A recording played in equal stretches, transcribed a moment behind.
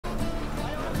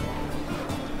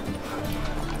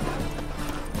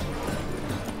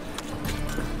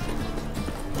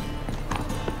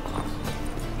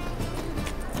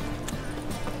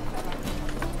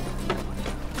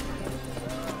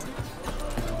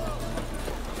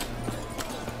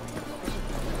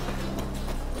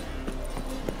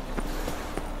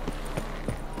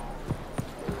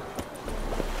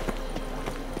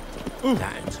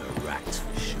Down to rats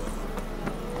for sure.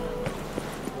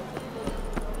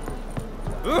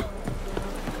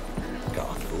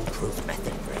 Got a foolproof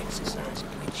method for exercising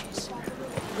witches.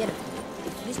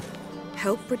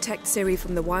 Help protect Ciri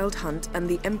from the Wild Hunt, and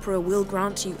the Emperor will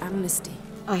grant you amnesty.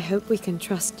 I hope we can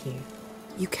trust you.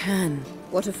 You can.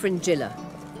 What of Fringilla?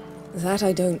 That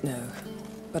I don't know,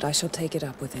 but I shall take it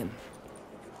up with him.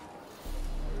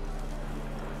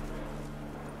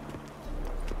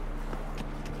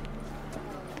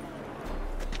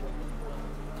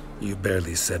 You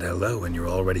barely said hello and you're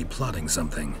already plotting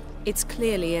something. It's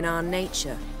clearly in our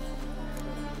nature.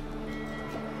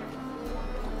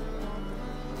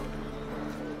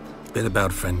 Bit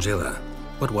about Fringilla.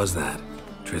 What was that?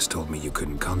 Triss told me you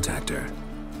couldn't contact her.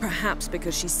 Perhaps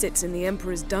because she sits in the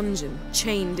Emperor's dungeon,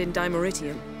 chained in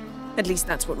Dimeritium. At least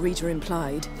that's what Rita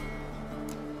implied.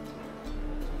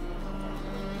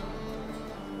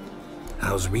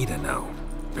 How's Rita know?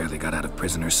 Barely got out of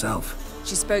prison herself.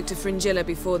 She spoke to Fringilla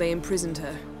before they imprisoned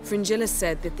her. Fringilla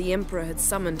said that the Emperor had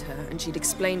summoned her, and she'd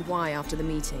explained why after the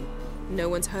meeting. No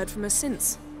one's heard from her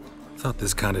since. Thought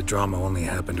this kind of drama only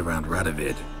happened around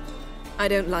Radovid. I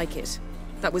don't like it.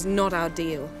 That was not our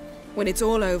deal. When it's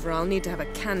all over, I'll need to have a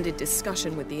candid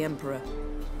discussion with the Emperor.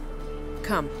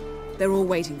 Come. They're all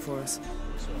waiting for us.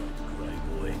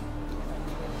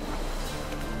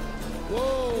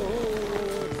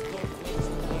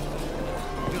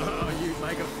 Oh, you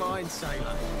make a fine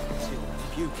sailor. Till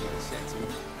puking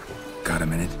settled. Got a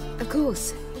minute? Of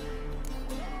course.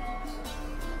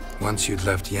 Once you'd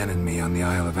left Yen and me on the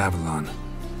Isle of Avalon,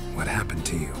 what happened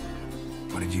to you?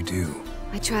 What did you do?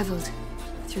 I traveled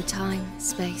through time,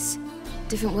 space,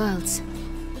 different worlds.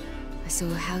 I saw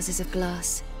houses of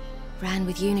glass, ran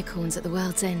with unicorns at the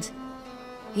world's end.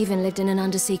 Even lived in an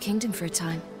undersea kingdom for a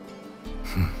time.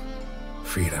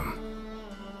 Freedom.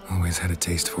 Always had a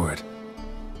taste for it.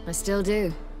 I still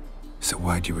do. So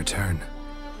why'd you return?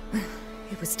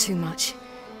 It was too much.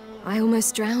 I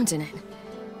almost drowned in it.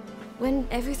 When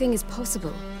everything is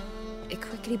possible, it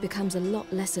quickly becomes a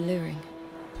lot less alluring.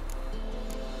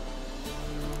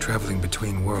 Traveling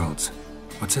between worlds.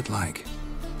 What's it like?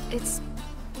 It's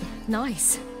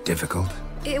nice. Difficult?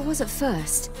 It was at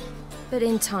first, but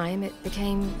in time it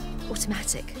became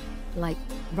automatic, like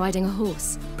riding a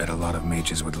horse. Bet a lot of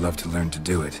mages would love to learn to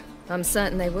do it. I'm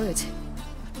certain they would.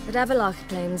 But Avallac'h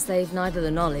claims they've neither the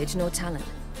knowledge nor talent.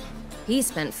 He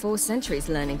spent 4 centuries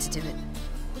learning to do it,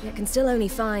 yet can still only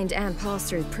find and pass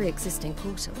through pre-existing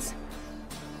portals.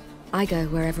 I go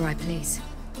wherever I please,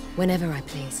 whenever I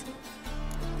please.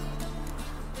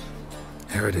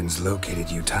 Eridan's located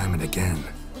you time and again.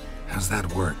 How's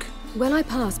that work? When I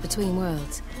pass between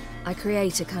worlds, I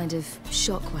create a kind of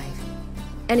shockwave.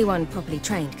 Anyone properly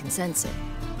trained can sense it.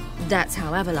 That's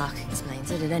how Avallac'h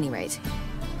explains it, at any rate.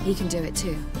 He can do it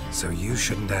too. So you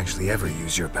shouldn't actually ever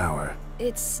use your power.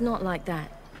 It's not like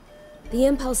that. The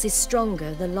impulse is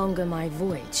stronger the longer my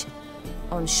voyage.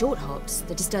 On short hops,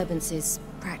 the disturbance is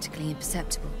practically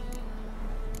imperceptible.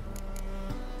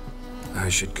 I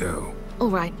should go. All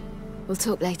right. We'll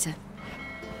talk later.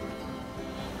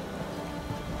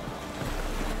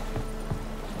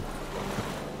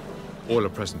 All are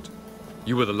present.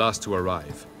 You were the last to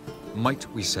arrive. Might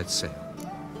we set sail?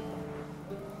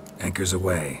 Anchors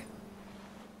away.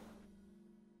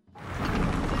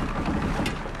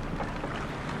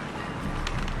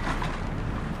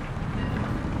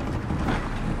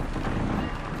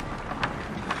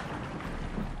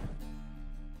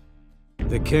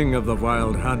 The king of the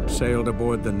Wild Hunt sailed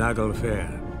aboard the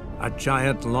Naglfar, a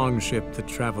giant longship that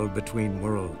traveled between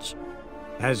worlds.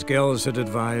 As Gels had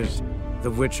advised,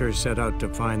 the Witcher set out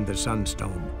to find the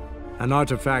Sunstone, an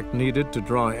artifact needed to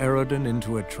draw Eridan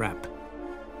into a trap.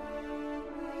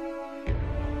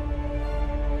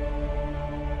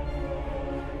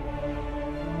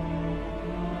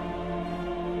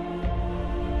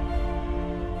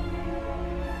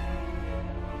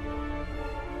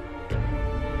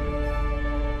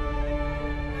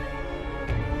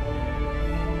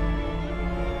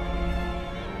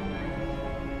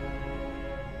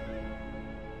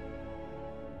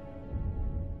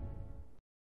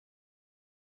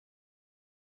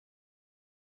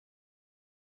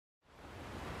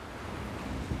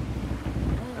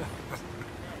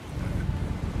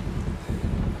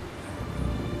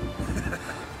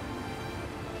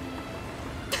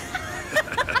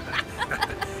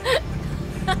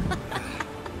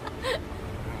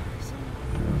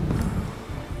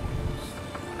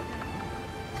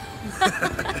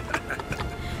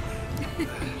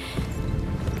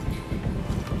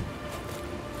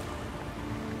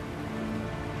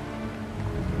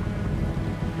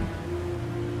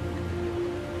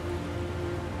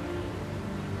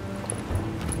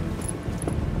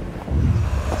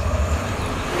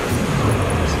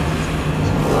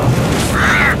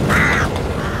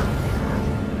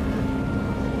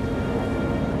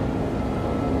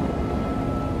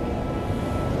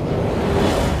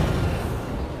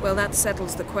 That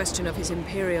settles the question of His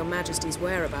Imperial Majesty's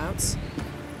whereabouts.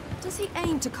 Does he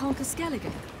aim to conquer Skellige?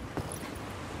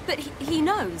 But he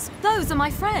knows. Those are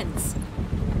my friends.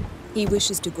 He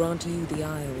wishes to grant you the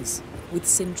Isles, with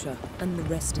Sintra and the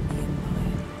rest of the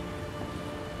Empire.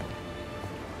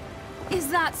 Is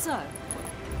that so?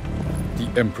 The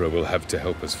Emperor will have to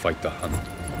help us fight the Hunt.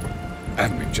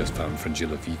 And we've just found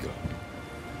Fringilla Vigo.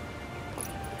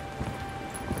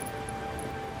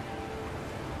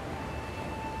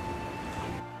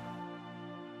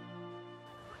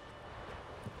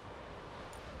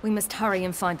 We must hurry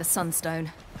and find the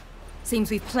Sunstone.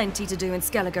 Seems we've plenty to do in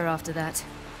Skellige after that.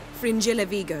 Fringilla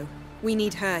Vigo. We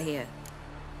need her here.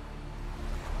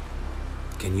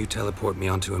 Can you teleport me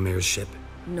onto Amir's ship?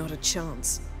 Not a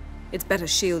chance. It's better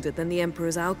shielded than the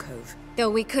Emperor's alcove. Though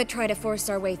we could try to force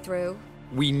our way through.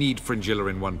 We need Fringilla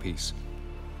in one piece.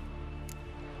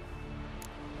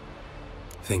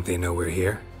 Think they know we're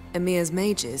here? Amir's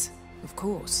mages? Of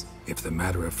course. If the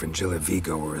matter of Fringilla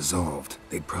Vigo were resolved,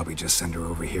 they'd probably just send her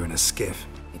over here in a skiff.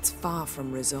 It's far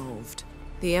from resolved.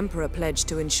 The Emperor pledged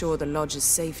to ensure the Lodge's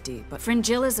safety, but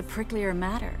Fringilla's a pricklier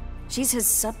matter. She's his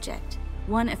subject,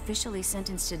 one officially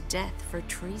sentenced to death for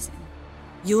treason.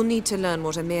 you'll need to learn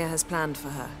what Amir has planned for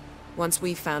her, once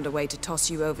we've found a way to toss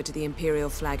you over to the Imperial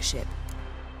flagship.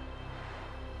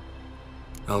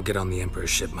 I'll get on the Emperor's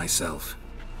ship myself.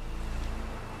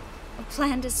 A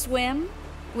plan to swim?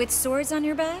 With swords on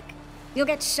your back? You'll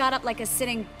get shot up like a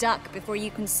sitting duck before you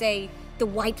can say, the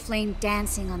white flame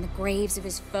dancing on the graves of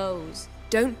his foes.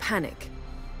 Don't panic.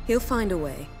 He'll find a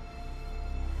way.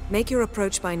 Make your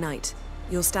approach by night.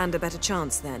 You'll stand a better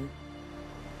chance then.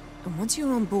 And once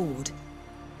you're on board,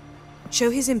 show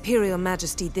His Imperial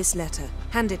Majesty this letter.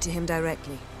 Hand it to him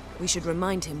directly. We should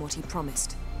remind him what he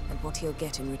promised, and what he'll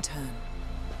get in return.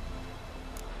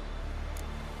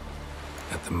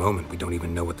 At the moment, we don't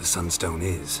even know what the Sunstone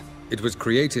is. It was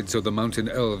created so the Mountain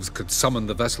Elves could summon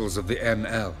the vessels of the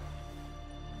NL.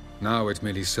 Now it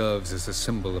merely serves as a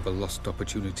symbol of a lost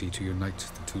opportunity to unite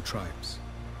the two tribes.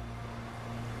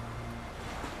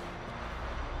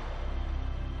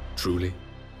 Truly?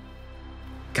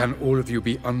 Can all of you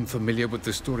be unfamiliar with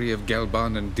the story of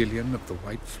Gelban and Dillion of the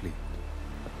White Fleet?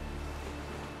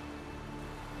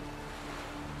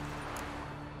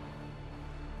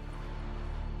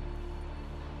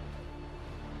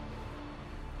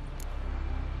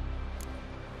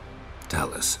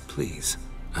 Tell us, please.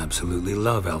 Absolutely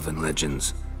love elven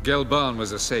legends. Gelban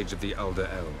was a sage of the Elder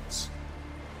Elves.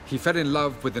 He fell in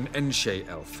love with an Enshe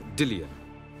elf, Dillion.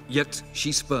 Yet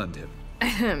she spurned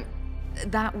him.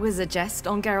 That was a jest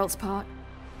on Geralt's part.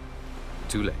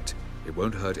 Too late. It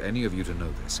won't hurt any of you to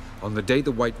know this. On the day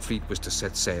the White Fleet was to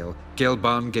set sail,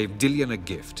 Gelban gave Dillion a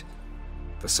gift.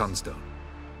 The Sunstone.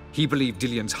 He believed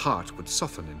Dillion's heart would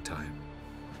soften in time.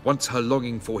 Once her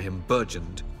longing for him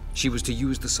burgeoned, she was to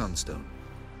use the Sunstone.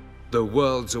 Though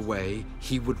worlds away,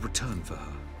 he would return for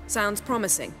her. Sounds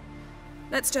promising.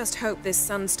 Let's just hope this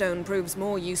Sunstone proves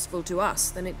more useful to us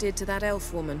than it did to that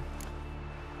elf woman.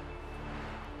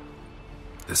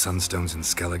 The Sunstone's in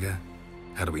Skellige?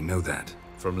 How do we know that?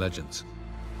 From legends.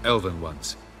 Elven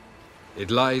ones. It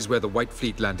lies where the White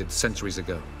Fleet landed centuries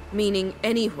ago. Meaning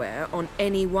anywhere on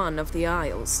any one of the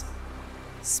Isles.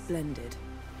 Splendid.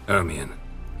 Ermion.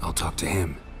 I'll talk to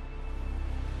him.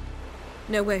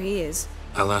 Know where he is?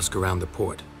 I'll ask around the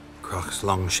port. Croc's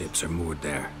longships are moored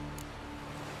there.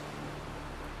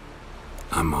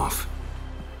 I'm off.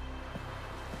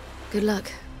 Good luck.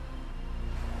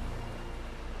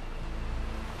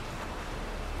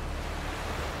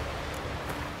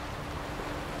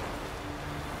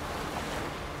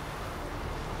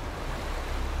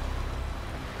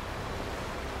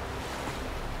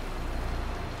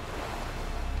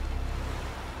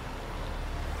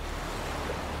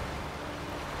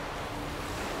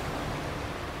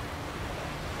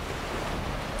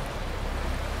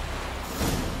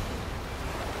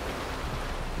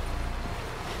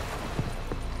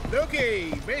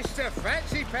 Looky, Mr.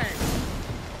 Fancy Pants.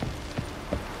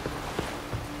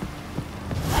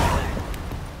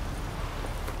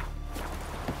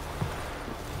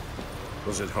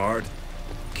 Was it hard?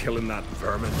 Killing that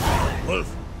vermin?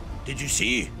 Wolf, did you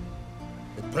see?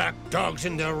 The black dogs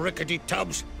in their rickety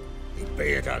tubs. They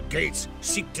bay at our gates,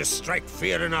 seek to strike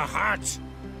fear in our hearts.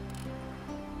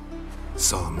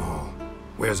 Saw 'em all.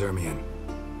 Where's Ermion?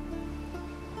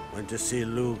 Went to see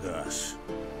Lugas.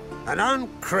 An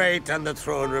uncrate on the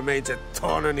throne remains a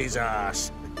thorn in his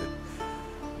ass.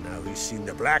 Now he's seen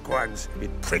the Black Ones, it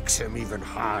pricks him even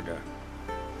harder.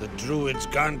 The Druid's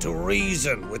gone to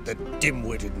reason with the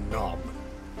dim-witted knob.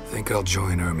 Think I'll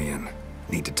join Ermion.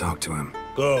 Need to talk to him.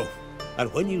 Go,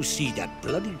 and when you see that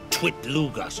bloody twit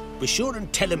Lugas. Be sure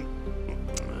and tell him...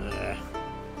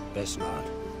 best not.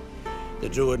 The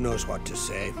druid knows what to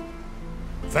say.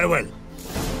 Farewell.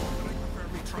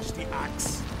 Very trusty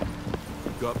axe.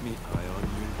 Got me eye on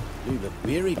you. Leave a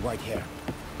wearied white hair.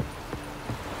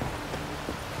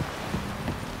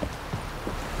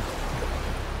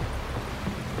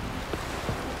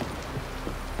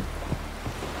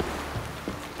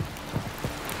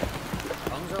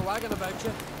 Tongues are wagging about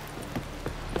you.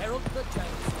 Herald the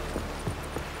Chainsaw.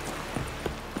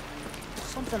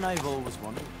 Something I've always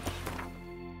wondered.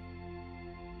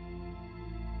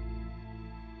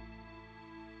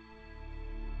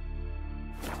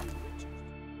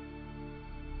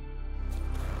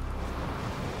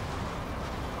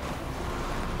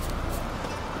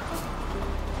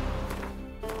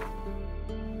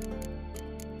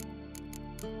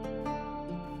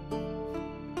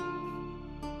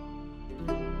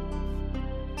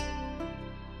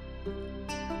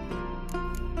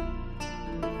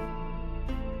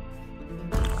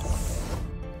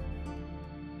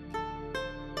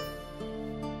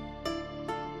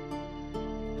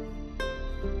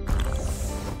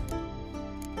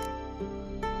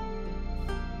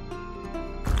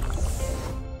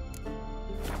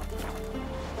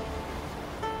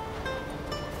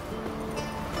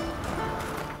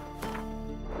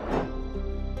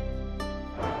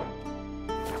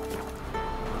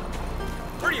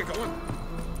 Where are you going?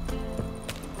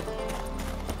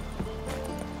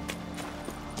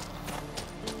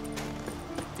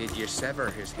 Did you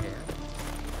sever his head?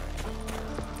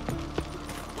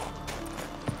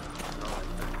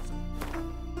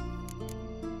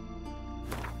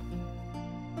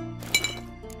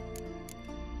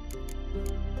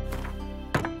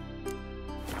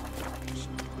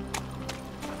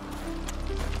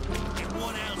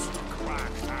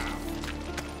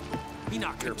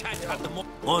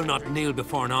 I'll not kneel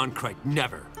before an Oncrite,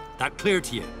 never. That clear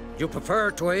to you? You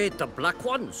prefer to aid the Black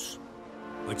Ones?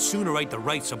 I'd sooner aid the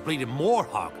rights of bleeding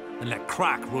Moorhog than let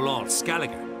Crack rule all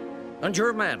Skellige. And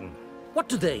your men, what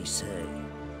do they say?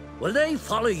 Will they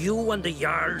follow you when the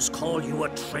Jarls call you a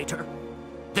traitor?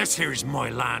 This here's my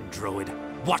land, Druid.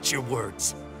 Watch your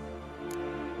words.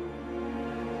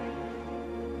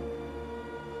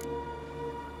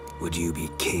 Would you be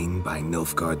king by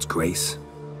Nilfgaard's grace?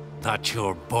 That's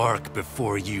your bark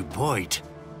before you bite.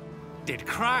 Did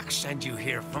Crack send you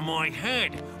here for my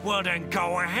head? Well then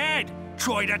go ahead.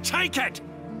 Try to take it.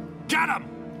 Get him!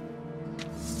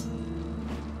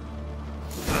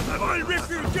 I'll rip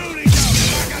your duty down,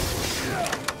 faggot!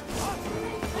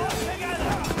 All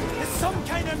together! It's some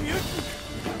kind of mutant!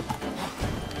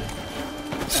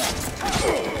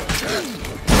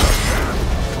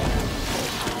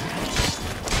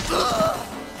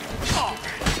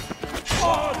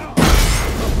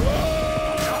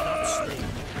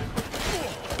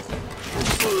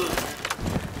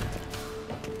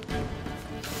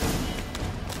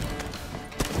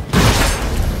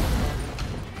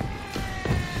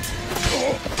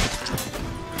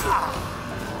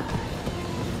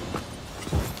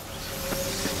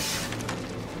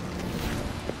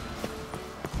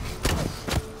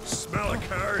 Smell a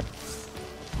card?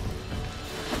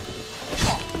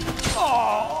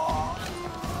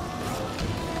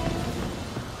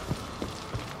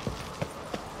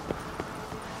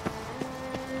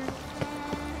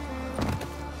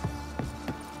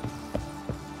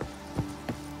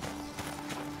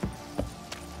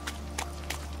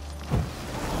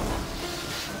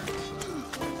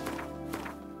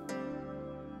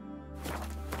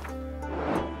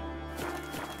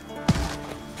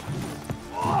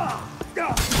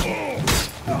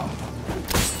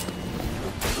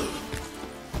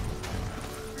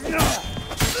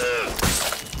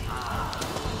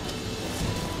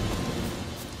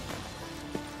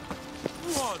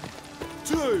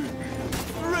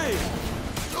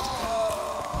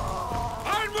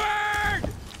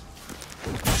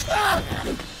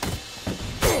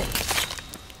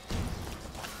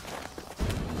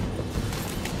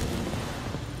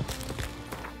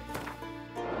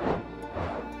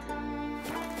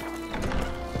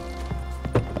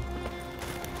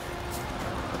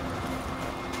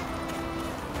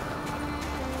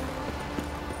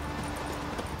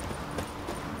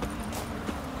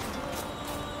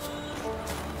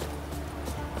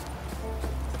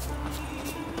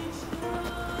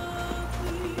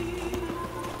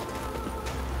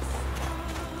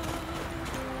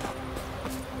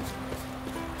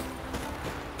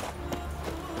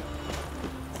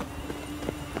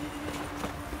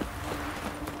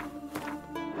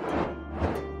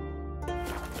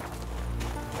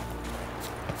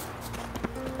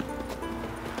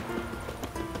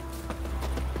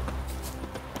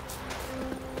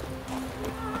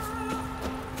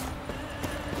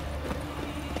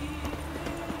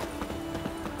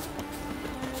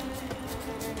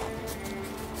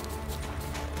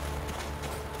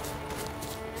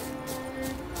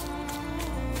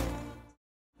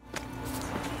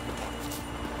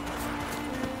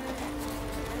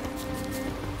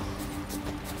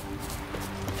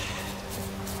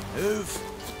 Move.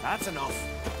 That's enough.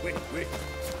 Wait.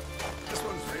 This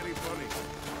one's really funny.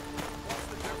 What's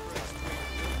the difference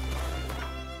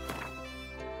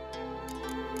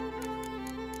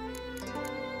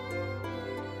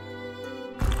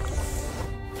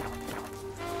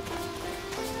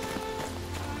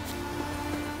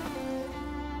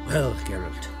Well,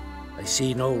 Geralt, I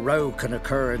see no row can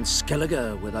occur in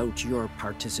Skellige without your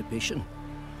participation.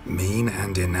 Mean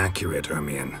and inaccurate,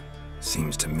 Ermion.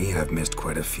 Seems to me I've missed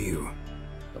quite a few.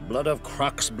 The blood of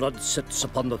Croc's blood sits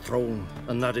upon the throne,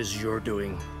 and that is your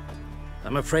doing.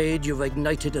 I'm afraid you've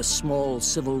ignited a small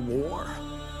civil war.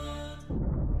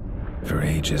 For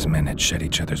ages, men had shed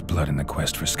each other's blood in the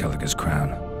quest for Skellige's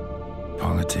crown.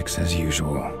 Politics as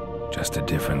usual, just a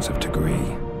difference of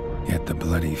degree. Yet the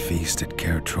bloody feast at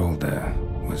Caer Trolda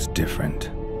was different.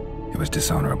 It was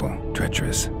dishonorable,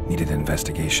 treacherous, needed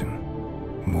investigation.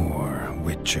 More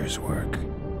Witcher's work.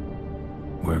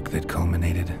 Work that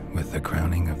culminated with the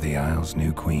crowning of the Isle's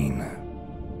new queen.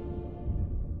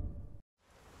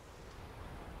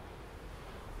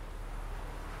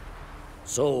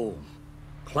 So,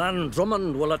 Clan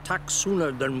Drummond will attack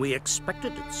sooner than we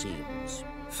expected, it seems.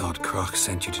 Thought Croc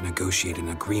sent you to negotiate an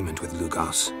agreement with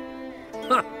Lugos.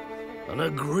 Ha! An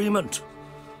agreement.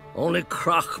 Only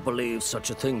Croc believes such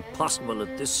a thing possible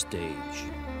at this stage.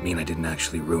 Mean I didn't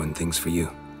actually ruin things for you?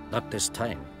 Not this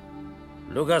time.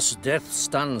 Lugos' death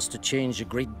stands to change a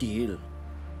great deal.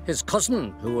 His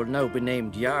cousin, who will now be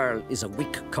named Jarl, is a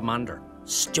weak commander.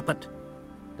 Stupid.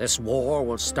 This war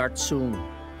will start soon,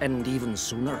 end even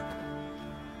sooner.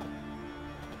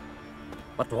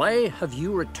 But why have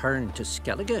you returned to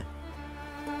Skellige?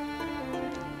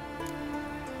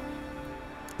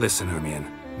 Listen, Ermion.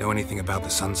 Know anything about the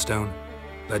Sunstone?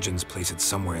 Legends place it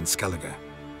somewhere in Skellige.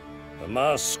 The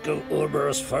Mask of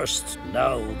Urber's first,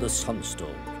 now the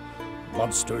Sunstone.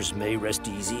 Monsters may rest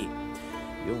easy.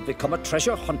 You've become a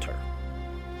treasure hunter.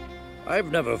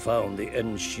 I've never found the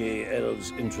Enshe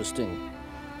elves interesting.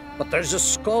 But there's a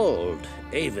skald,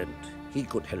 Eyvind. He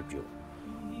could help you.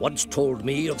 Once told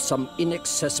me of some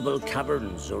inaccessible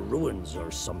caverns or ruins or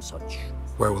some such.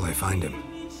 Where will I find him?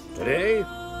 Today?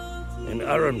 In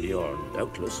Arenbjorn,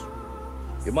 doubtless.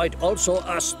 You might also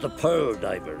ask the Pearl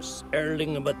Divers,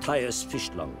 Erling and Matthias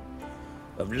Fishlung.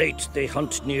 Of late, they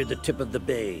hunt near the tip of the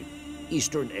bay,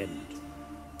 eastern end.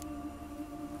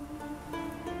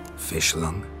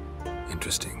 Fishlung?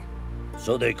 Interesting.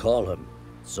 So they call him.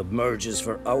 Submerges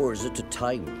for hours at a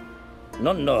time.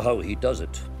 None know how he does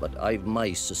it, but I've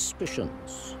my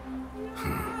suspicions.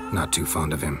 Not too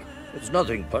fond of him. It's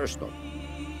nothing personal.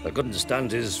 I couldn't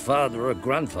stand his father or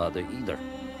grandfather either.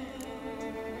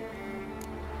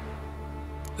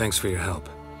 Thanks for your help.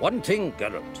 One thing,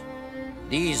 Geralt.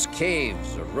 These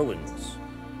caves are ruins.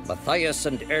 Matthias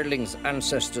and Erling's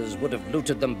ancestors would have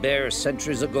looted them bare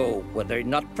centuries ago were they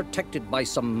not protected by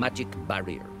some magic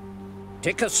barrier.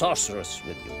 Take a sorceress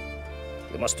with you.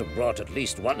 You must have brought at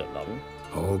least one along.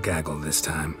 Whole gaggle this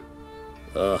time.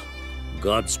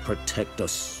 Gods protect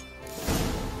us.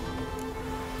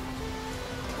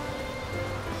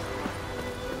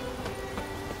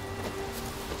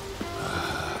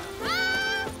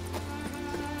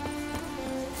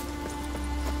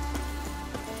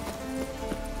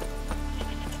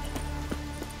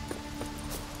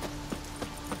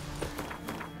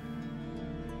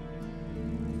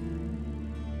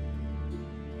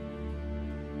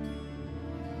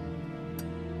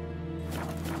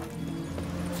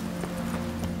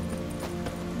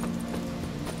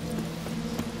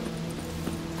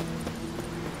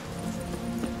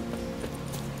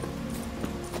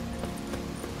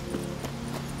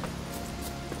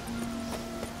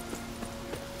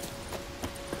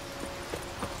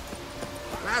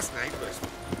 Last night was...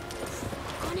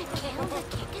 Gonna kill the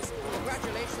kickers?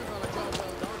 Congratulations on a job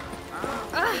well done.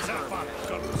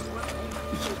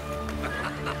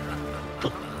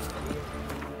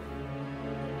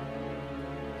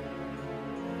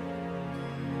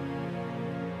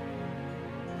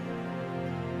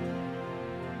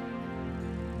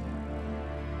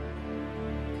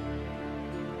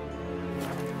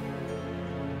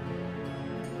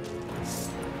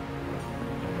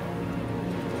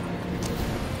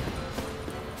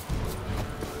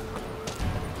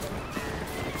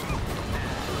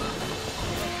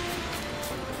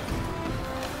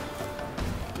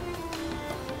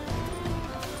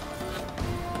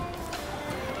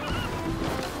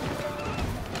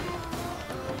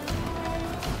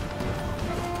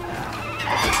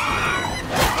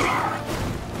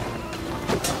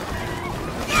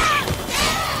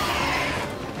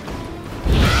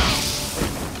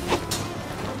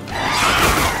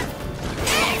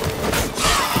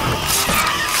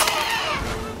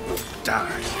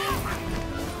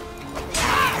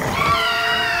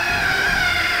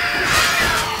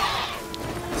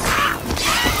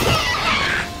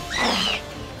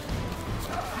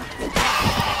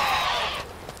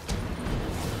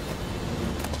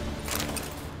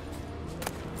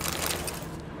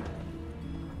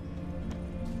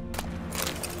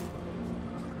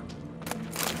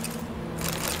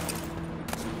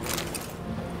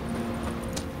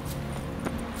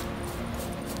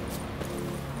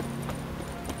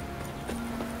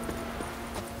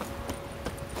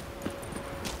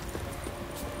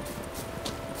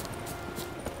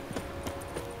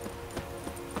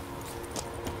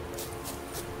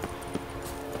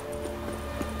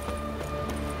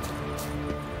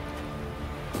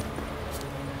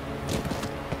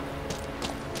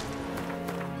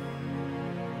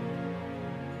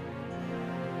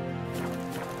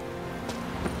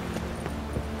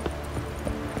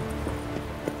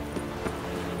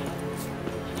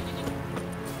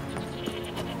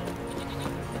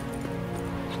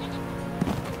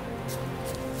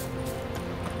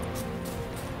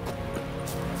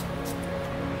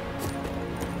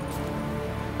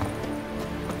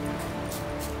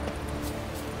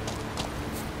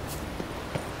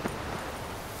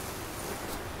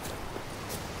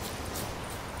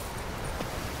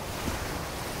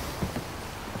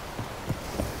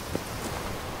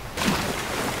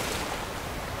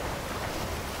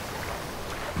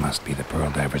 Must be the Pearl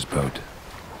Diver's boat.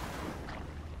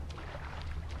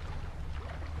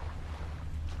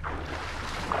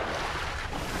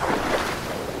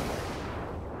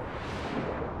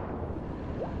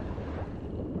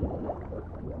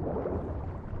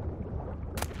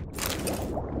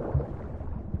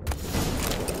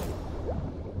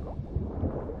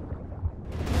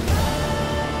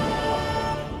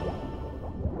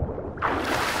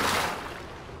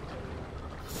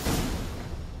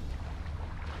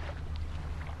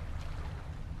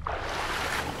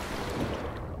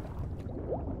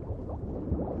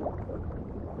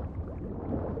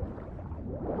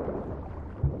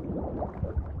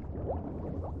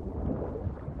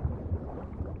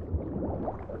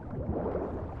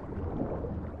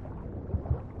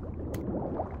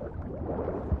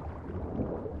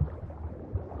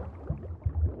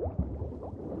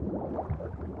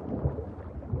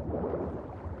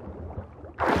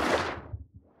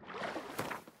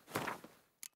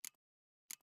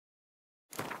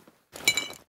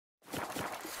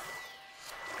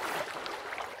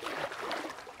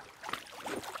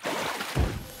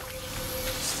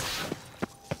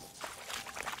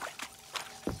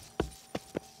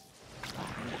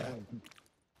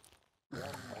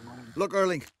 Look,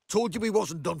 Erling, told you we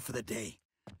wasn't done for the day.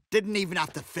 Didn't even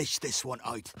have to fish this one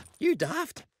out. You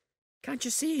daft. Can't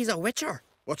you see he's a witcher?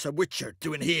 What's a witcher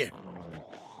doing here?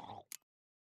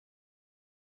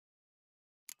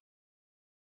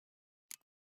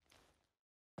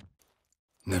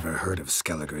 Never heard of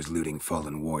Skelligers looting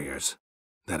fallen warriors.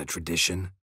 That a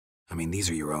tradition? I mean, these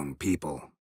are your own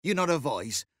people. You not have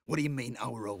eyes? What do you mean,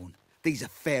 our own? These are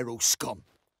Pharaoh scum.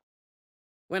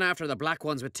 Went after the black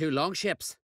ones with 2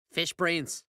 longships. Fish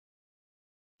brains.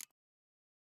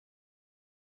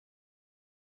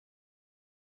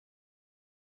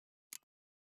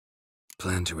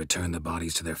 Plan to return the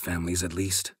bodies to their families at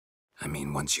least? I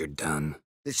mean, once you're done.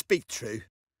 They speak true.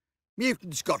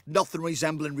 Mutants got nothing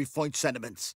resembling refined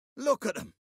sentiments. Look at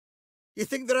them. You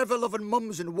think their ever-loving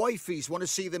mums and wifeys want to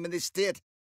see them in this state?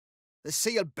 The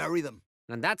sea will bury them.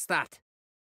 And that's that.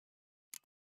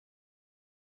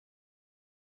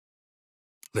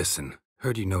 Listen,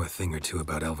 heard you know a thing or two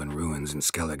about elven ruins in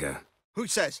Skellige. Who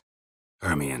says?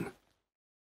 Ermion.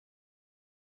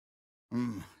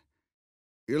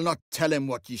 You'll not tell him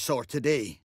what you saw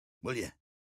today, will you?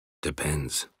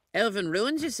 Depends. Elven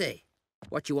ruins, you say?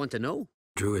 What you want to know?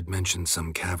 Druid mentioned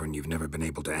some cavern you've never been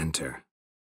able to enter.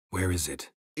 Where is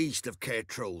it? East of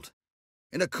Cairtrold.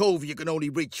 In a cove you can only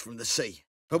reach from the sea.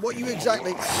 But what you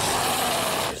exactly...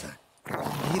 What's that?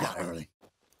 Hear that, Erling?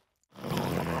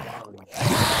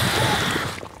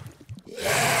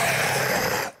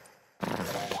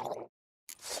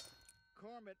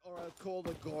 Cormit, or I'll call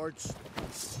the guards.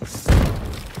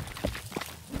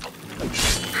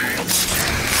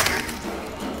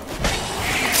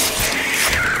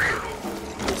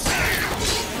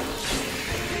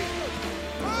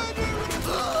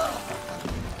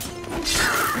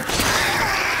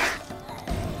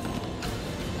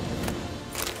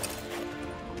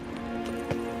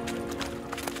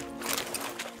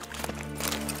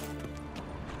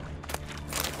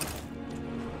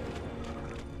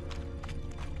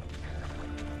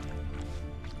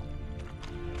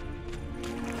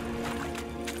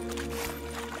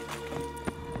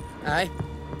 Aye.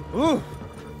 Ooh.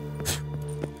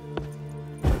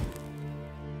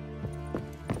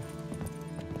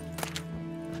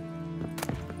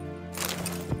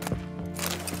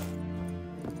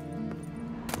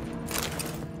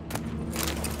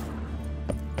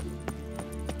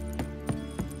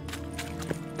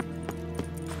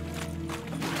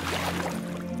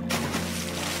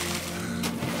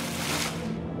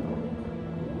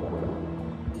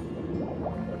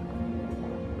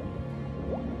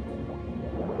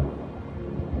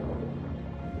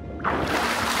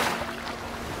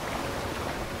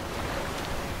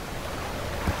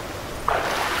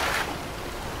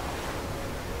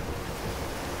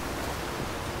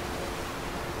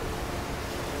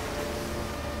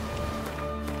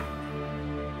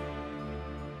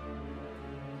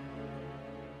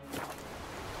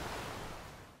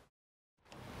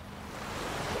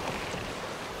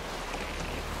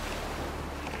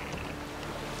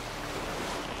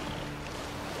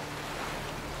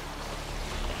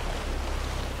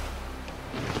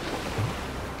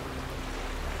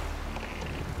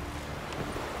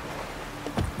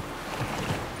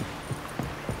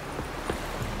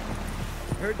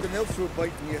 Heard the nymphs were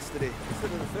biting yesterday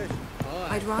instead of the fish.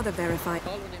 I'd rather verify.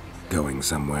 Going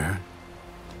somewhere?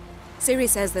 Ciri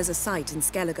says there's a site in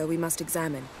Skellige we must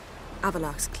examine.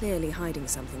 Avalok's clearly hiding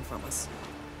something from us.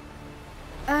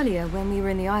 Earlier, when we were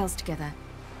in the Isles together,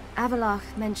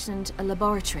 Avalach mentioned a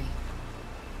laboratory.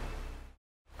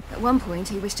 At one point,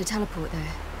 he wished to teleport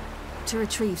there, to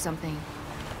retrieve something.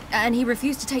 And he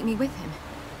refused to take me with him.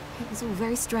 It was all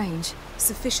very strange.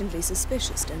 Sufficiently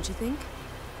suspicious, don't you think?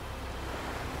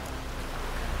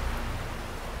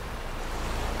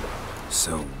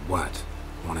 So what?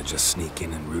 Want to just sneak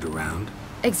in and root around?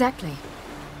 Exactly.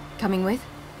 Coming with?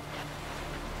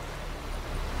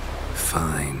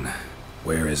 Fine.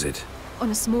 Where is it? On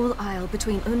a small isle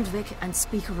between Undvik and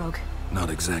Speakerog.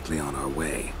 Not exactly on our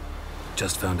way.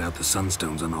 Just found out the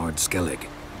sunstone's on Ard Skellig.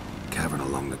 Cavern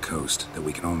along the coast that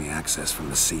we can only access from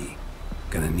the sea.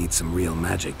 Gonna need some real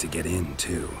magic to get in,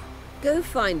 too. Go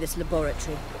find this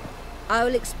laboratory.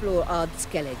 I'll explore Ard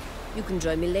Skellig. You can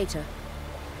join me later.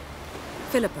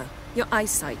 Philippa, your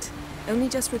eyesight. Only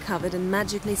just recovered and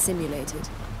magically simulated.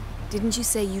 Didn't you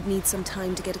say you'd need some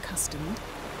time to get accustomed?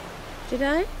 Did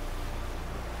I? I'd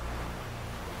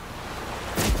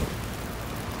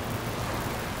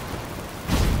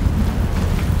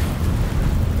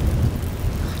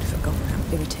forgotten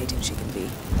how irritating she can be.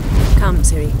 Come,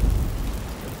 Ciri.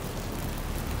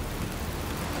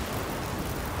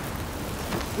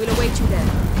 We'll await you there.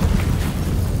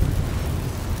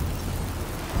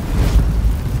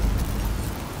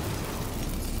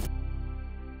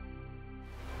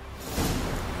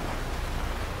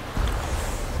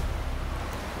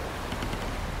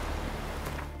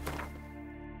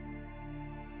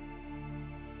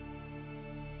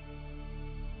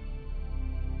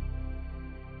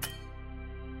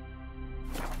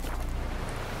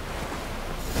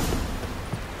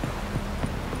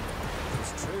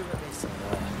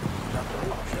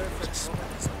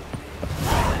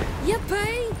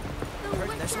 Yippee! The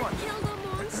Witcher killed a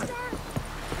monster!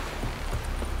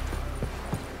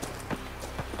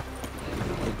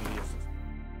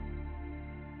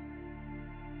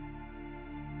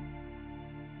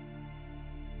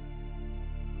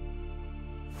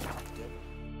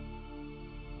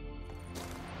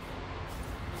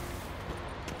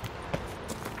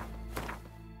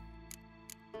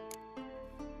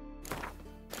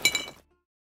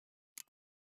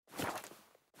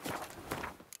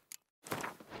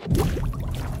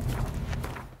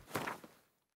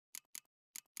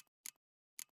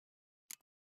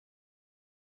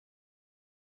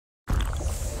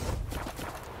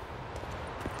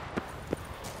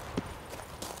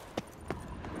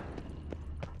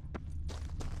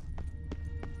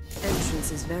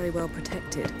 Entrance is very well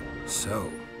protected.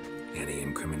 So, any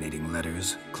incriminating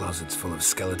letters? Closets full of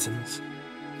skeletons?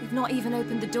 We've not even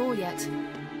opened the door yet.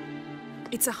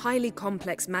 It's a highly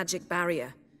complex magic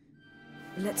barrier.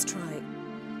 Let's try.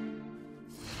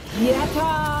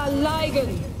 Yata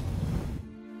Ligen!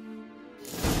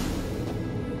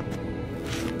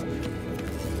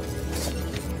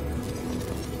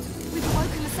 We've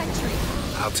woken the sentry.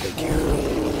 I'll take care of it.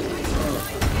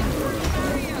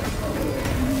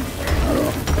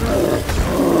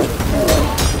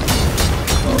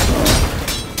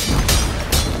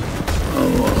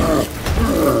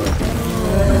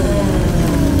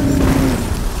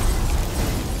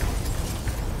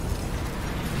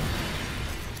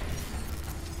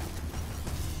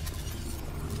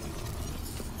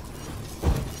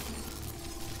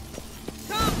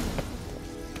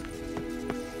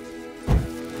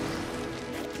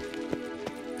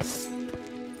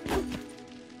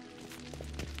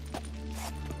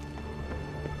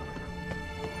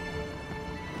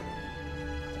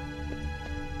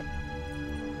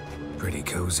 Pretty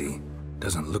cozy.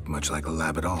 Doesn't look much like a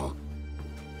lab at all.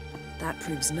 That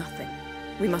proves nothing.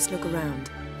 We must look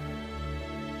around.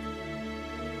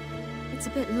 It's a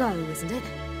bit low, isn't it?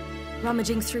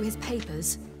 Rummaging through his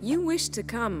papers. You wish to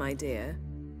come, my dear.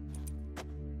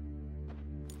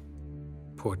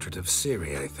 Portrait of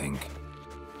Ciri, I think.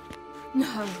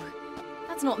 No,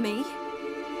 that's not me.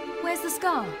 Where's the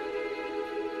scar?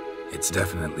 It's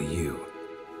definitely you.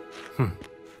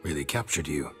 Really captured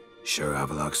you. Sure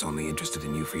Avalok's only interested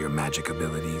in you for your magic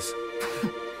abilities?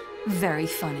 Very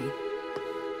funny.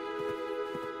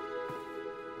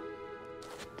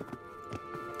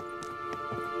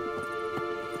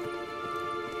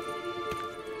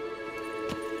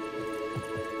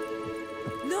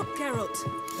 Look, Geralt!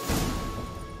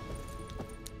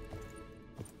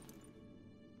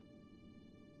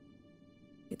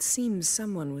 It seems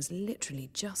someone was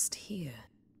literally just here.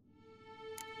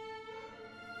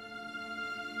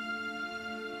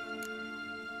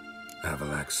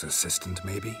 Avalok's assistant,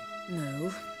 maybe?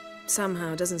 No.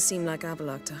 Somehow doesn't seem like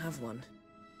Avalok to have one.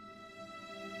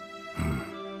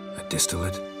 A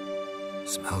distillate?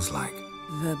 Smells like...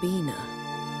 Verbena.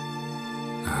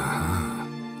 Aha.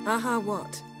 Aha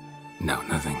what? No,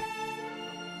 nothing.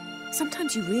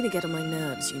 Sometimes you really get on my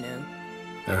nerves, you know.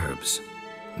 Herbs.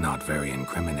 Not very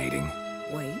incriminating.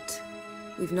 Wait.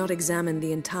 We've not examined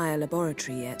the entire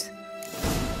laboratory yet.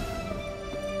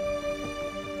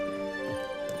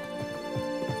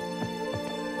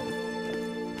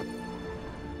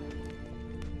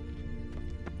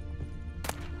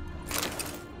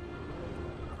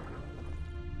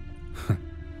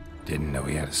 Didn't know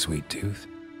he had a sweet tooth.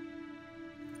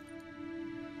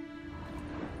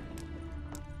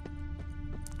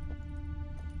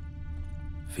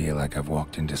 Feel like I've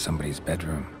walked into somebody's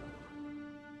bedroom.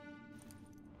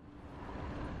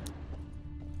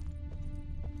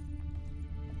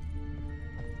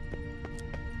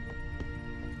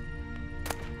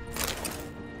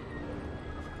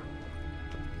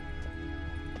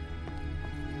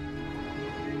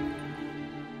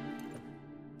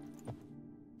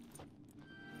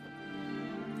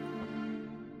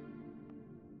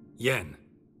 Yen.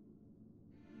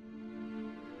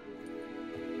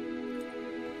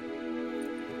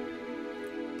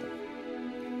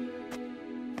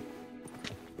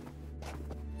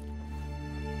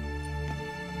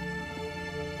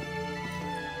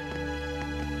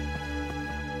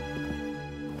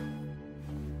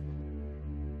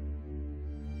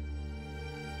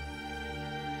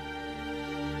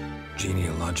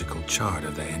 Genealogical chart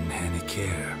of the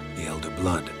Enhanikir, the Elder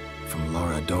Blood, from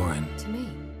Laura Doran. To me.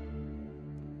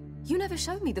 You never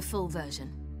showed me the full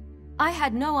version. I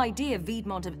had no idea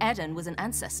Viedmont of Eden was an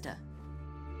ancestor.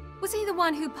 Was he the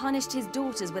one who punished his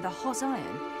daughters with a hot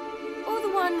iron? Or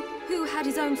the one who had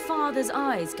his own father's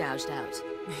eyes gouged out?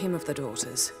 Him of the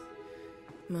daughters.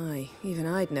 My, even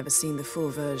I'd never seen the full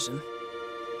version.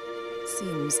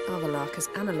 Seems Avallac'h has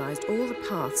analyzed all the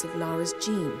paths of Lara's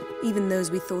gene, even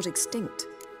those we thought extinct.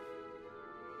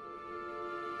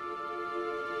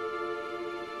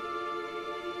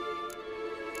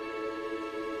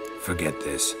 Forget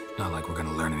this. Not like we're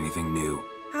gonna learn anything new.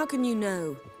 How can you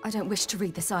know? I don't wish to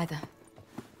read this either.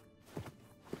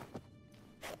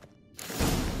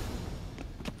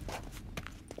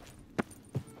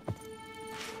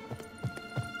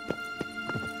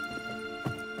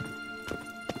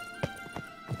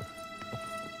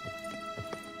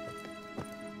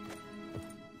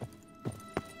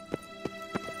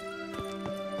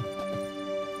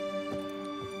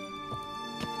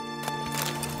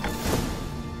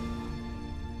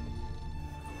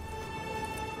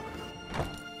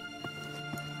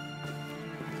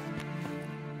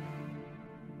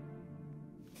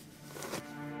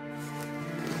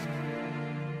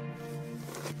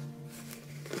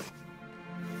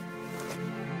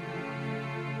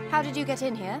 How did you get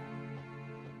in here?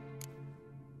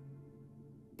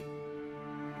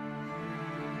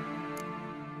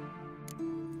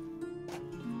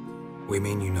 We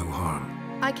mean you no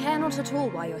harm. I care not at all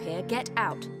why you're here. Get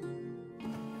out.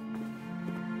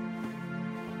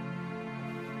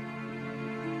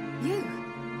 You?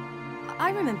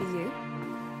 I remember you.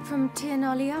 From Tir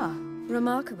Nalia.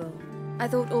 Remarkable. I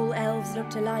thought all elves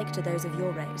looked alike to those of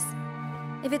your race.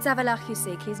 If it's Avallac'h you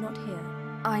seek, he's not here.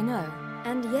 I know.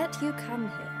 And yet you come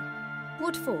here.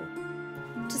 What for?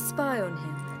 To spy on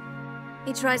him.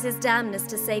 He tries his damnedest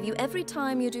to save you every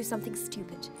time you do something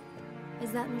stupid.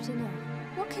 Is that not enough?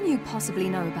 What can you possibly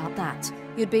know about that?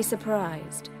 You'd be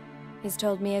surprised. He's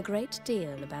told me a great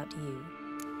deal about you.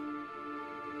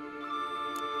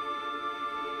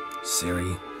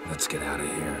 Ciri, let's get out of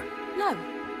here. No,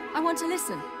 I want to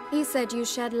listen. He said you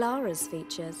shared Lara's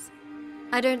features.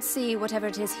 I don't see whatever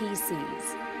it is he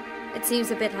sees. It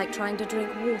seems a bit like trying to drink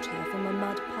water from a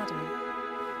mud puddle.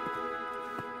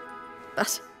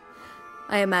 But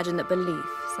I imagine that belief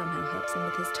somehow helps him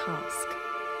with his task.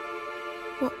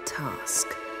 What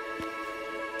task?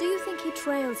 Do you think he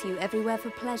trails you everywhere for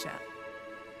pleasure?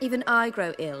 Even I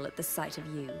grow ill at the sight of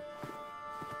you.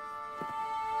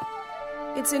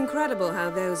 It's incredible how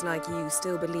those like you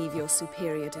still believe you're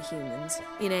superior to humans,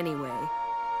 in any way.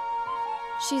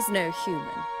 She's no human.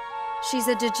 She's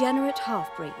a degenerate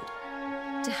half-breed.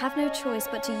 To have no choice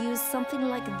but to use something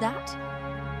like that?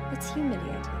 It's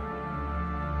humiliating.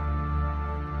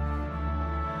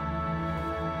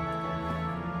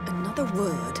 Another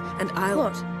word, and I'll...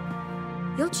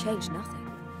 What? You'll change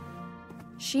nothing.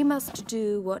 She must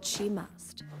do what she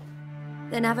must.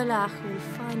 Then Avallac'h will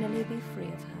finally be free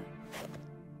of her.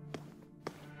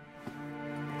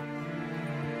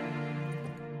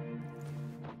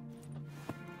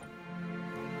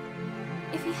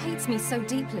 If he hates me so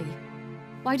deeply,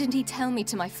 why didn't he tell me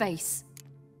to my face?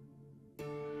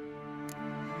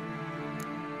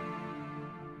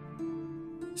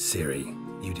 Ciri,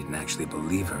 you didn't actually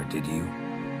believe her, did you?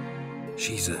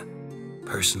 She's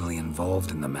personally involved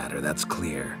in the matter, that's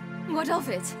clear. What of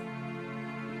it?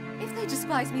 If they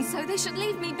despise me so, they should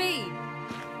leave me be.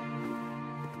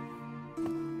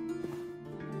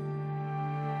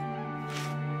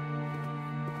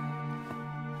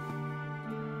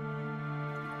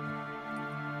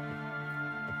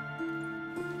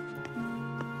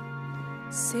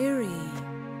 Ciri.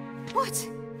 What?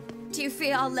 Do you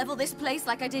fear I'll level this place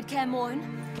like I did Kaer Morhen?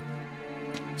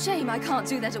 Shame I can't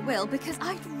do that at will, because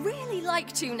I'd really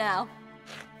like to now.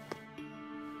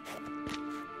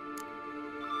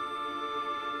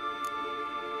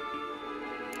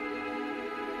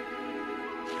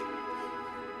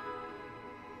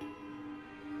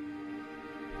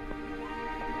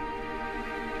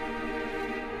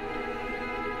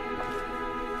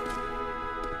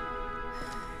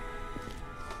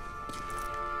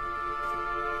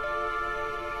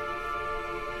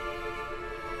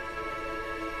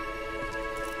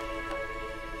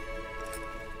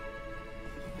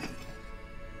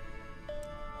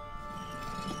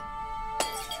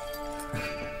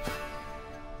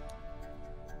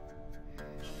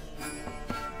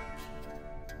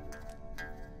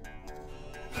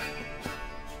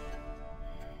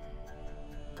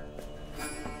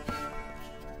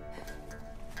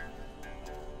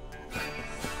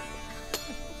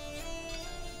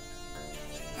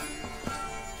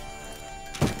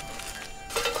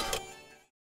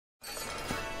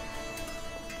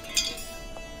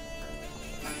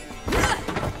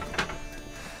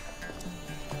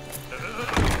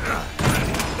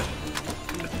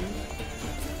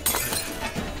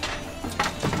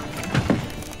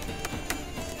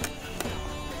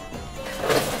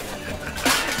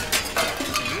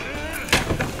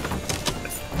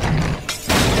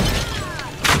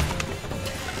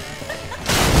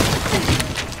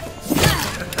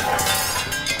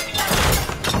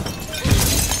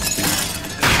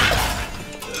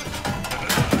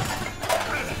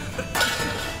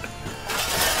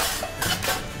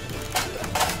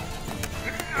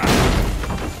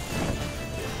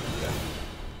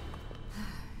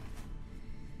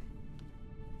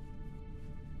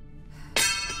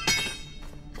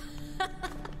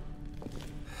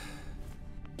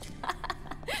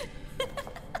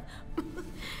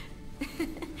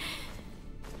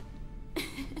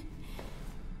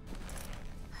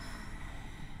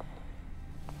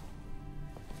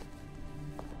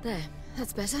 There,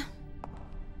 that's better.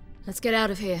 Let's get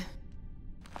out of here.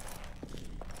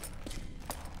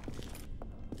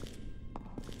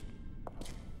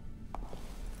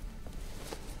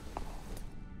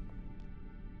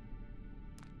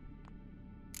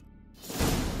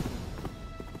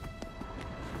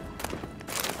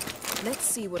 Let's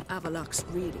see what Avalok's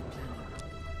really planning.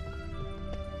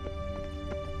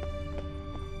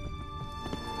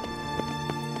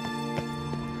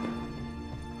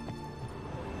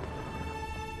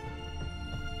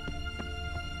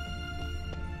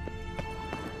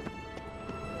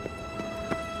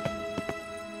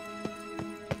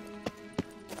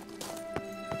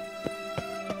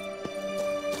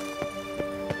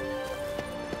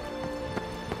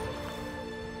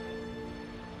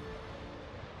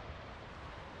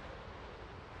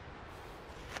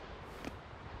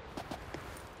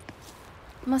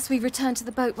 Must we return to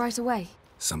the boat right away?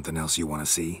 Something else you want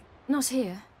to see? Not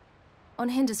here. On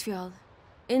Hindarsfjall.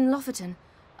 In Lofoten.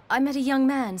 I met a young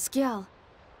man, Skjal.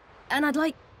 And I'd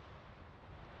like...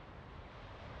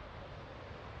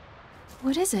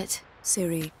 What is it?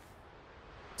 Ciri,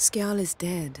 Skjal is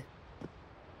dead.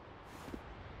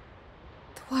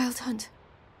 The Wild Hunt.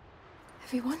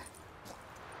 Everyone?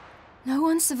 No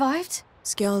one survived?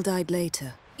 Skjal died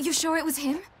later. You sure it was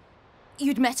him?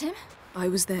 You'd met him? I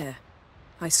was there.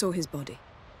 I saw his body.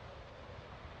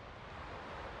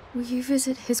 Will you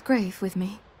visit his grave with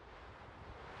me?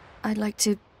 I'd like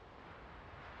to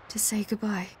say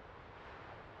goodbye.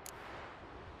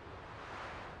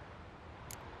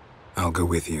 I'll go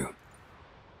with you.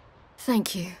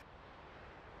 Thank you.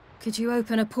 Could you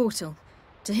open a portal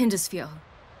to Hindarsfjall?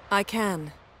 I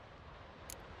can.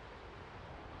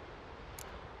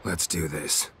 Let's do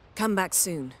this. Come back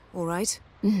soon, all right?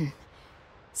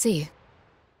 See you.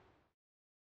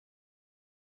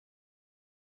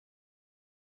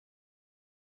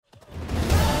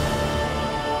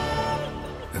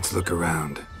 Let's look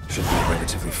around. Should be a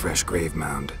relatively fresh grave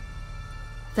mound.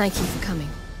 Thank you for coming.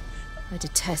 I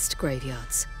detest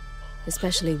graveyards,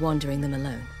 especially wandering them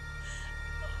alone.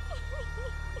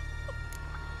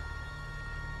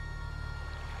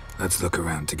 Let's look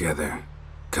around together.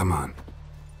 Come on.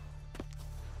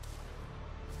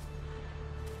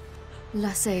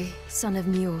 Lasse, son of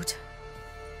Njord.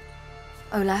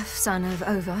 Olaf, son of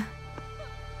Over.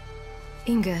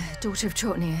 Inga, daughter of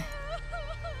Trotnir.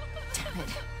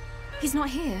 He's not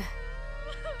here.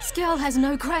 Skjall has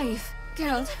no grave.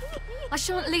 Geralt, I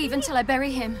shan't leave until I bury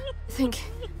him. Think,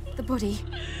 the body.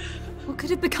 What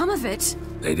could have become of it?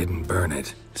 They didn't burn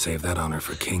it. Save that honor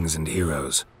for kings and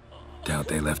heroes. Doubt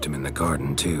they left him in the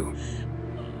garden, too.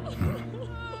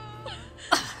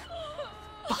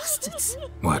 Bastards.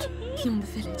 What? Beyond the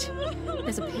village,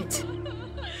 there's a pit.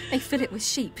 They fill it with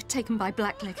sheep taken by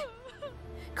Blackleg.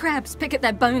 Crabs pick at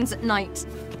their bones at night.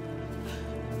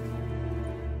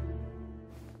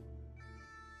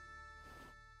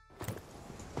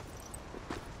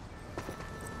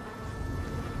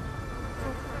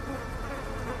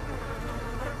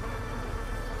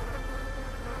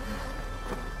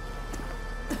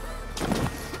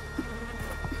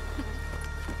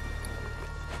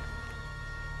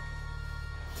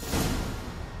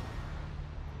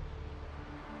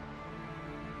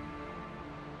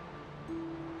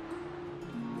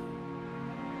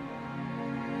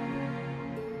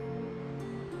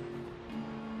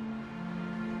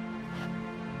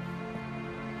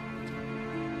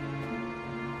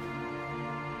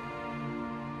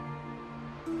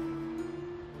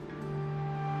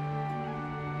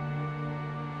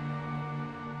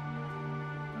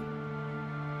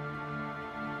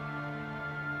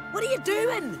 What are you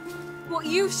doing? What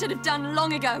you should have done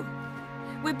long ago.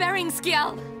 We're burying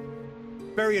Skjall.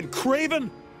 Burying Craven?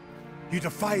 You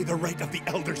defy the right of the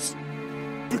elders.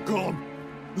 Begone!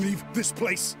 Leave this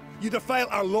place. You defile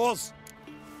our laws.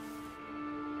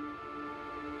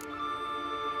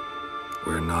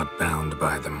 We're not bound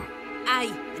by them.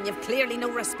 Aye, and you've clearly no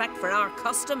respect for our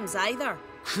customs either.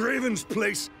 Craven's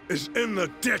place is in the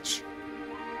ditch.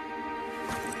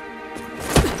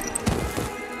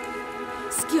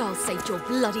 Skjall saved your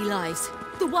bloody lives.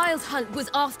 The Wild Hunt was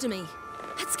after me.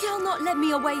 Had Skjall not led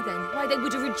me away then, why they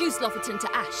would have reduced Lofoten to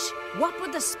ash. What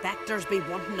would the spectres be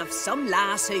wanting of some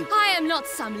lass who... I am not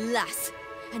some lass.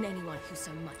 And anyone who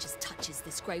so much as touches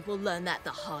this grave will learn that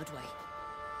the hard way.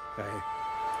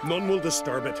 Aye. None will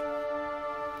disturb it.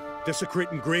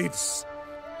 Desecrating graves.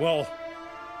 Well,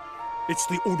 it's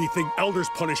the only thing elders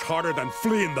punish harder than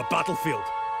fleeing the battlefield.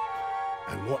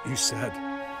 And what you said...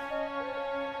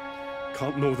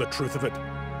 Can't know the truth of it.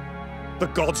 The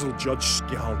gods will judge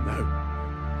Skjall now.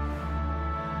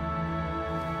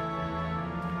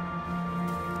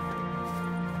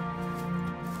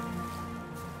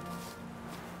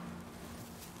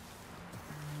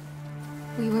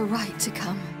 We were right to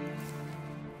come.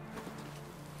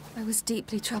 I was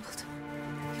deeply troubled.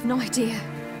 You've no idea.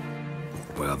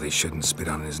 Well, they shouldn't spit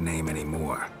on his name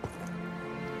anymore.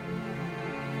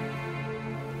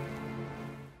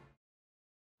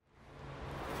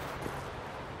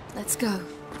 Let's go.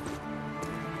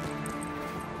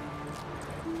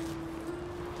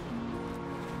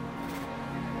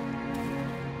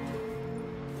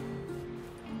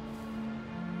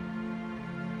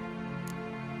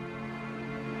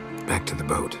 Back to the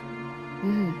boat.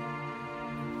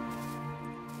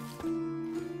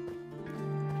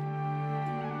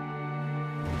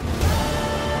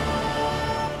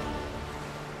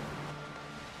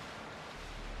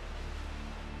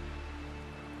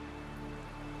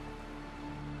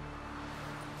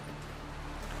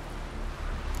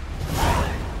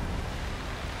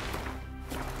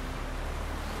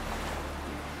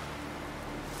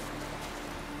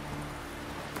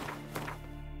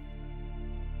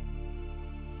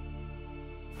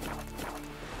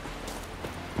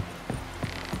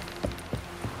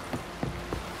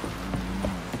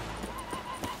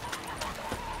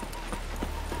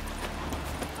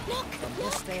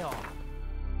 Yes, they are.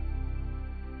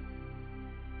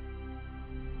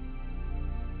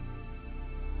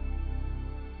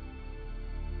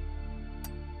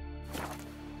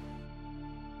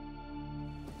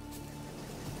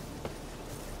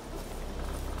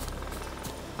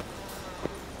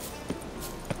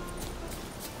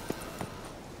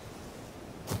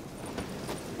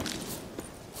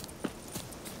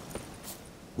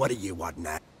 What do you want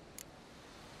now?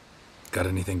 Got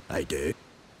anything? I do.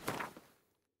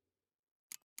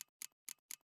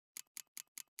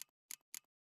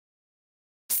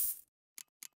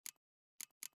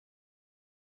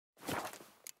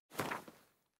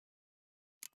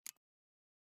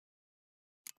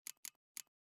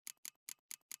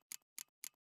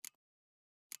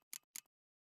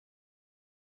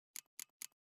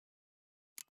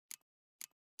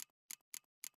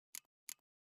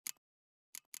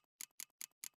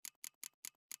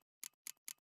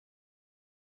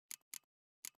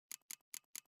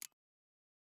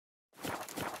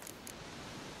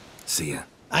 See ya.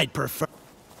 I'd prefer...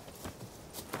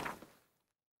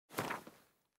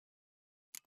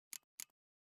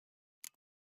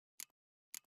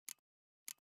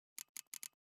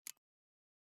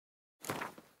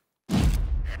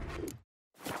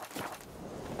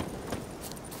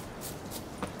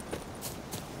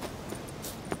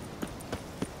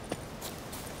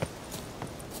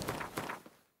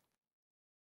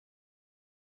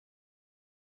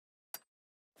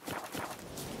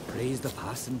 the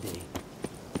passing day.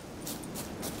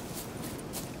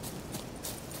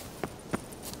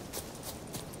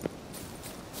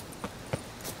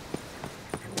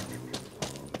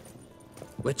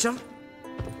 Witcher?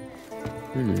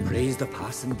 Praise the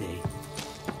passing day.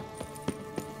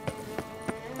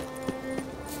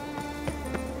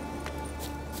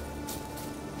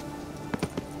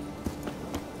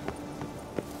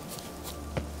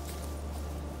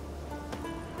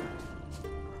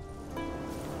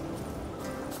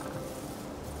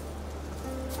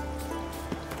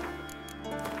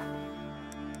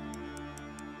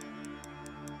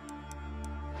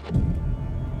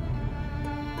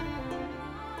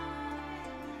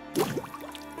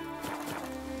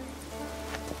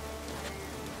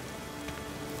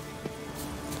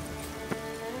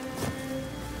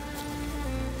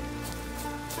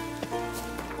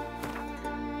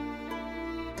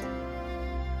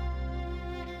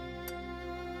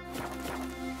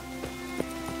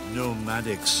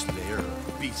 Nomadic slayer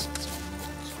of beasts.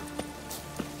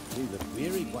 We look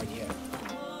weary, white hair.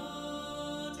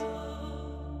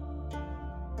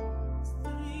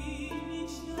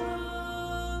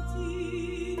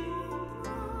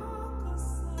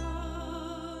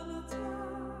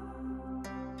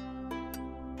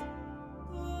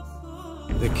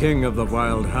 The king of the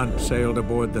Wild Hunt sailed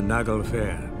aboard the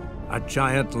Naglfar, a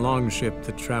giant longship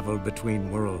that traveled between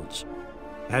worlds.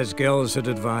 As Gels had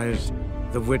advised,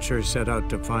 the Witcher set out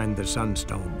to find the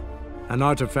Sunstone, an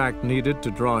artifact needed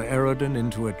to draw Eredin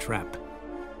into a trap.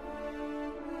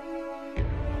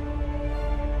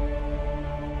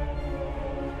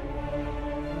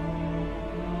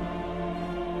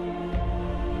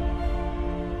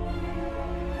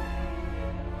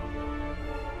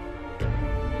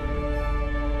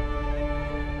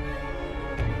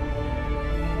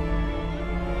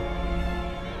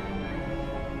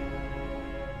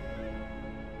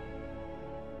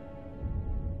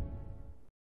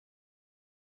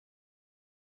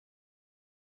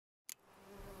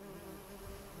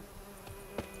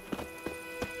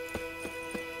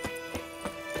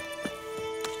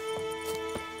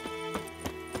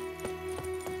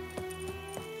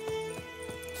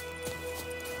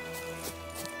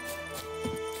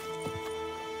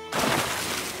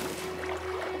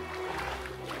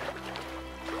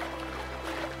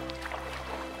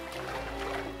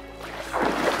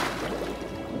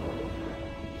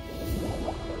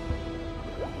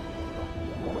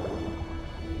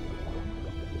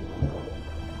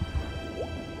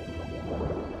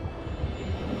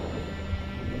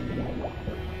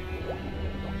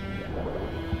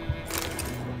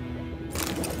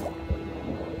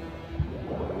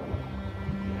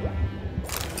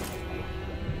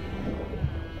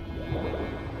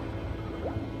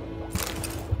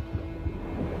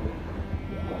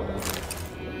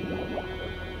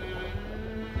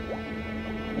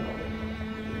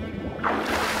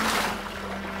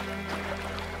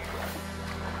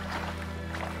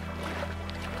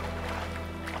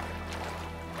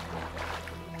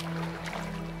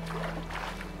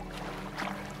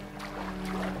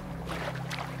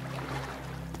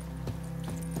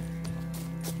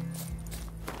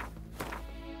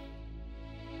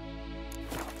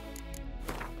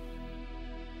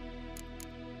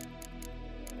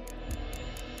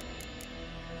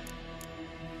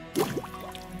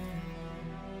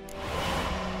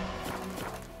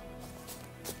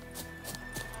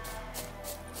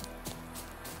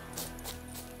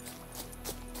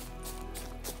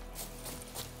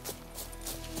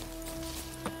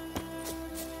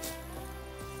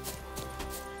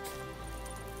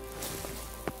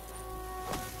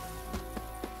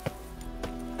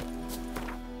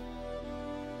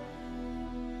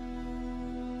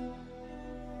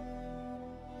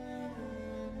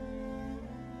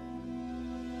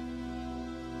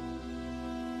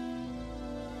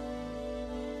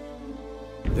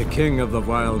 The king of the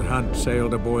Wild Hunt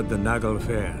sailed aboard the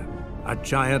Naglfar, a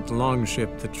giant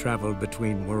longship that traveled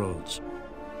between worlds.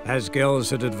 As Gels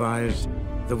had advised,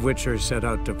 the Witcher set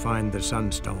out to find the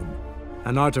Sunstone,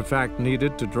 an artifact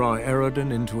needed to draw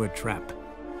Eredin into a trap.